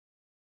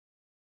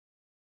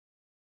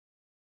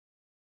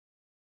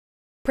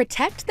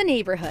Protect the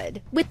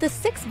neighborhood with the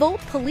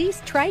 6-volt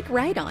police trike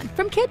ride-on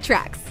from Kid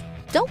Trax.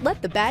 Don't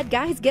let the bad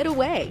guys get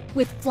away.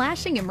 With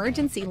flashing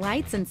emergency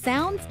lights and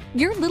sounds,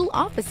 your little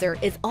officer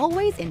is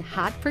always in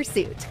hot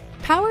pursuit.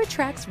 Power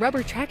Trax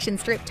rubber traction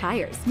strip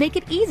tires make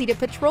it easy to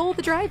patrol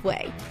the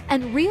driveway,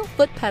 and real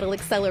foot pedal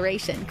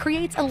acceleration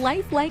creates a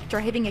lifelike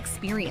driving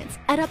experience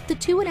at up to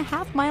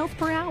 2.5 miles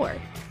per hour.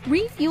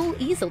 Refuel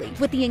easily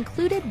with the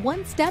included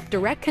 1-step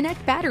direct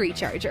connect battery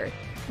charger.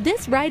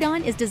 This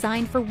ride-on is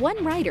designed for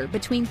one rider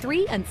between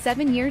 3 and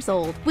 7 years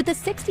old with a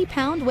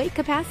 60-pound weight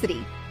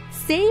capacity.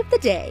 Save the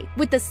day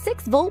with the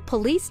 6-volt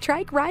police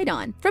trike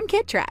ride-on from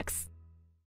Kid Trax.